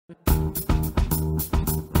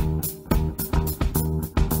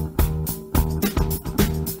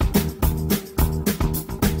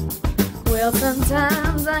Well,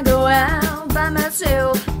 sometimes I go out by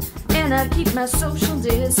myself and I keep my social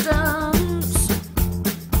distance.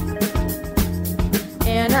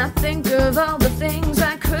 And I think of all the things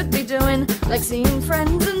I could be doing, like seeing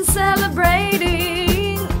friends and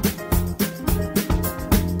celebrating.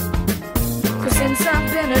 'Cause since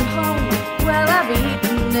I've been at home, well, I've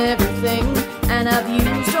eaten everything, and I've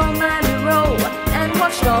used all my roll and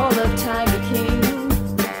watched all of Tiger King.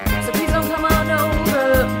 So please don't come on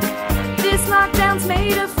over, this lockdown's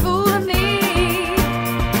made a fool of me.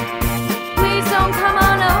 Please don't come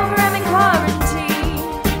on over, I'm in quarantine.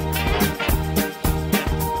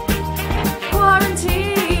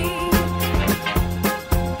 Quarantine.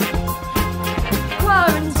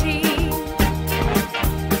 Quarantine.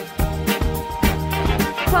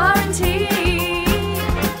 Quarantine.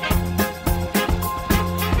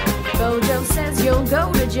 Bojo says you'll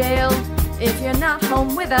go to jail if you're not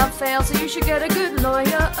home without fail, so you should get a good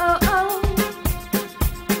lawyer.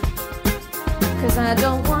 'Cause I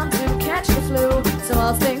don't want to catch the flu, so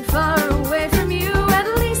I'll stay far away from you, at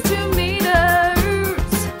least 2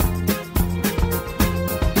 meters.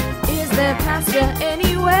 Is there pasta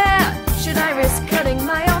anywhere? Should I risk cutting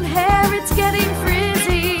my own hair? It's getting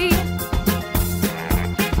frizzy.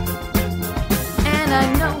 And I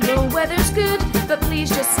know the weather's good, but please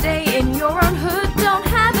just stay in your own hood, don't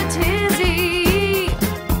have a tizzy.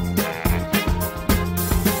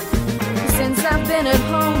 Since I've been at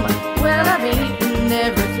home, well, I've eaten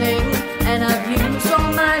everything, and I've used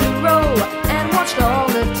all my roll and watched all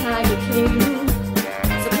of Tiger King.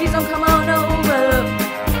 So please don't come on over,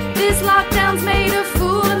 this lockdown's made a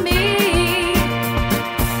fool of me.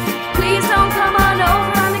 Please don't come on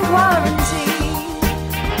over, I'm in quarantine.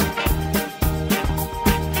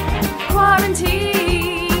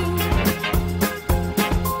 Quarantine.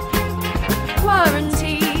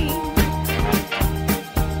 Quarantine.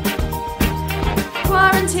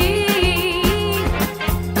 Quarantine.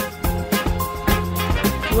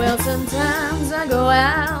 Well, sometimes I go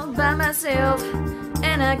out by myself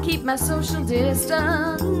and I keep my social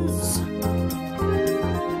distance.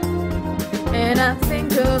 And I think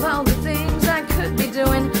of all the things I could be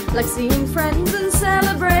doing, like seeing friends and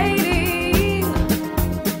celebrating.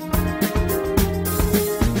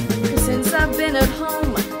 'Cause since I've been at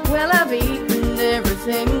home, well, I've eaten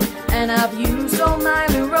everything, and I've used all my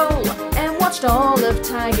roll and watched all of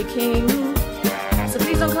Tiger King. So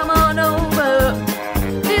please don't come on over,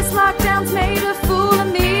 this lockdown's made a fool of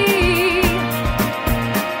me.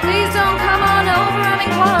 Please don't come on over, I'm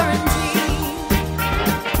in quarantine.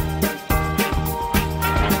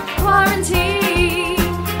 Quarantine.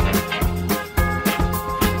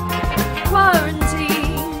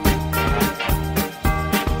 Quarantine.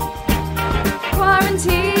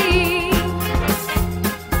 Quarantine.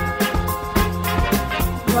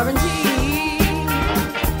 Quarantine.